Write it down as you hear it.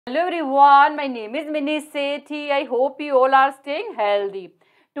Hello everyone, my name is Mini Sethi. I hope you all are staying healthy.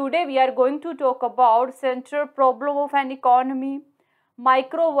 Today we are going to talk about central problem of an economy,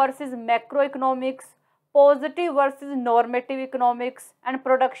 micro versus macroeconomics, positive versus normative economics, and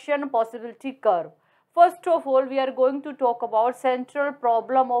production possibility curve. First of all, we are going to talk about central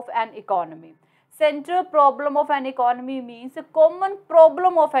problem of an economy. Central problem of an economy means a common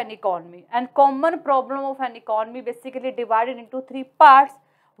problem of an economy, and common problem of an economy basically divided into three parts: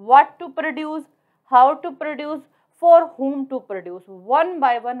 what to produce, how to produce, for whom to produce. One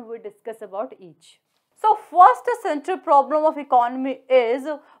by one we discuss about each. So first central problem of economy is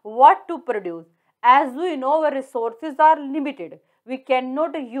what to produce. As we know, our resources are limited. We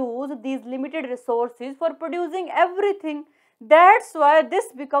cannot use these limited resources for producing everything. That's why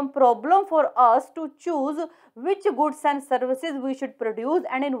this become problem for us to choose which goods and services we should produce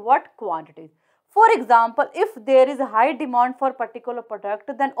and in what quantities. For example, if there is a high demand for particular product,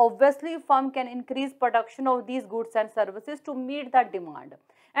 then obviously firm can increase production of these goods and services to meet that demand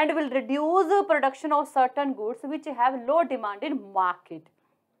and will reduce the production of certain goods which have low demand in market.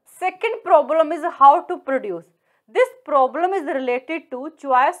 Second problem is how to produce. This problem is related to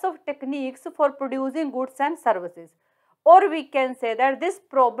choice of techniques for producing goods and services. Or we can say that this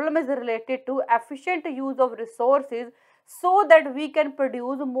problem is related to efficient use of resources so that we can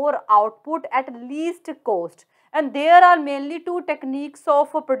produce more output at least cost. And there are mainly two techniques of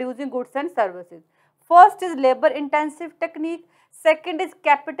producing goods and services. First is labor intensive technique, second is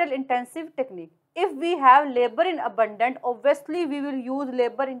capital intensive technique. If we have labor in abundance, obviously we will use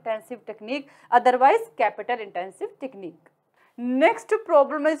labor intensive technique, otherwise capital intensive technique. Next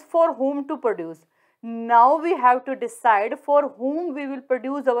problem is for whom to produce. Now we have to decide for whom we will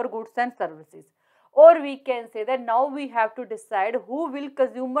produce our goods and services. Or we can say that now we have to decide who will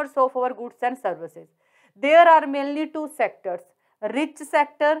consumers of our goods and services. There are mainly two sectors: rich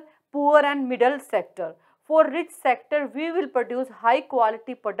sector, poor and middle sector. For rich sector, we will produce high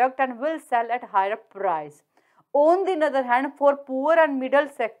quality product and will sell at higher price. On the other hand, for poor and middle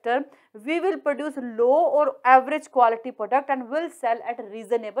sector, we will produce low or average quality product and will sell at a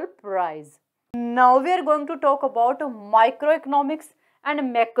reasonable price. Now we are going to talk about microeconomics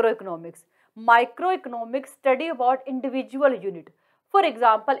and macroeconomics. Microeconomics study about individual unit. For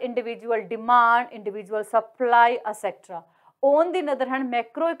example, individual demand, individual supply, etc. On the other hand,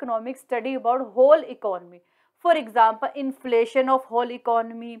 macroeconomics study about whole economy. For example, inflation of whole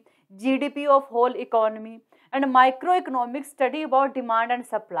economy, GDP of whole economy. And microeconomics study about demand and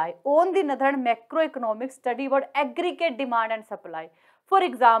supply. On the other hand, macroeconomics study about aggregate demand and supply. For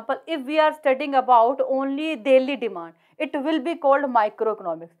example, if we are studying about only daily demand, it will be called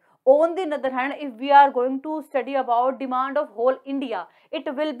microeconomics. On the other hand, if we are going to study about demand of whole India, it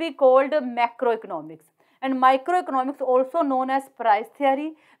will be called macroeconomics. And microeconomics also known as price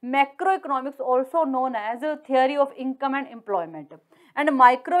theory, macroeconomics also known as a theory of income and employment. And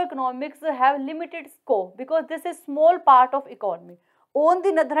microeconomics have limited scope because this is small part of economy. On the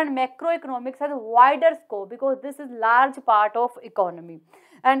other hand, macroeconomics has a wider scope because this is large part of economy.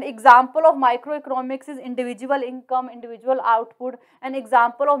 An example of microeconomics is individual income, individual output. An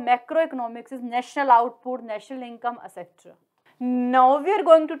example of macroeconomics is national output, national income, etc. Now we are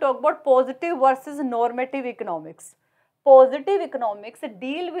going to talk about positive versus normative economics. Positive economics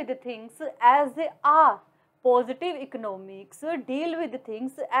deal with things as they are. Positive economics deal with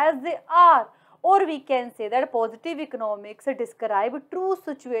things as they are. Or we can say that positive economics describe true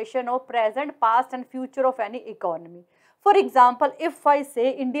situation of present, past and future of any economy. For example, if I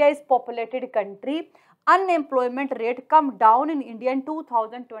say India is populated country, unemployment rate come down in India in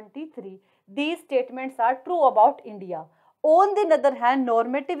 2023. These statements are true about India. On the other hand,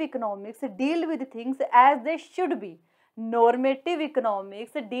 normative economics deal with things as they should be. Normative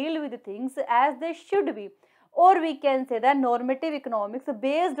economics deal with things as they should be. Or we can say that normative economics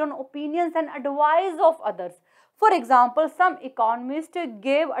based on opinions and advice of others. For example, some economists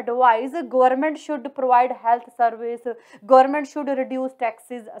gave advice government should provide health service, government should reduce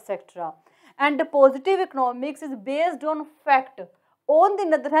taxes, etc. And positive economics is based on fact. On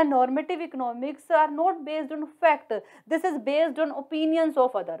the other hand, normative economics are not based on fact. This is based on opinions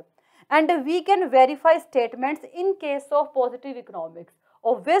of others. And we can verify statements in case of positive economics.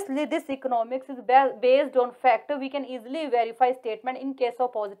 Obviously, this economics is based on fact. We can easily verify statement in case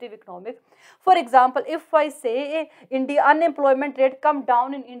of positive economics. For example, if I say India unemployment rate come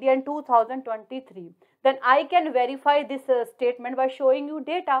down in India in 2023, then I can verify this statement by showing you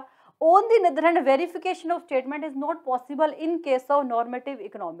data. On the other hand, verification of statement is not possible in case of normative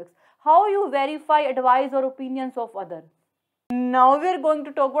economics. How you verify advice or opinions of others? Now we are going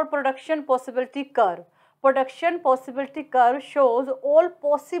to talk about production possibility curve. Production possibility curve shows all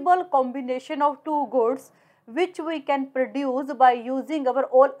possible combination of two goods which we can produce by using our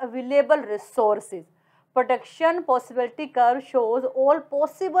all available resources. Production possibility curve shows all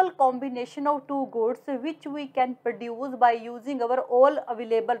possible combination of two goods which we can produce by using our all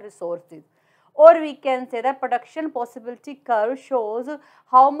available resources. Or we can say that production possibility curve shows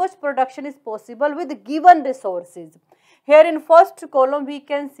how much production is possible with given resources. Here in first column we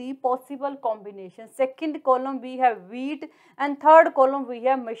can see possible combination, second column we have wheat, and third column we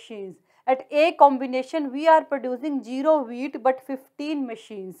have machines. At A combination we are producing 0 wheat but 15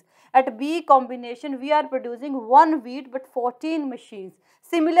 machines. At B combination we are producing 1 wheat but 14 machines.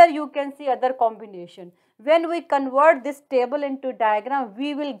 Similar you can see other combination. When we convert this table into diagram,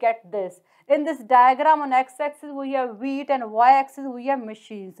 we will get this. In this diagram on x-axis we have wheat and y-axis we have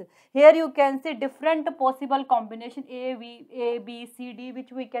machines. Here you can see different possible combination A, B, C, D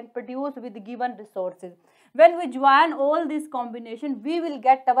which we can produce with given resources. When we join all these combinations, we will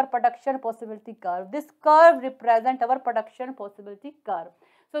get our production possibility curve. This curve represents our production possibility curve.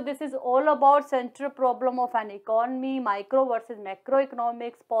 So this is all about central problem of an economy, micro versus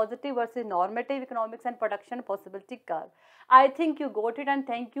macroeconomics, positive versus normative economics, and production possibility curve. I think you got it, and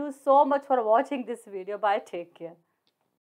thank you so much for watching this video. Bye, take care.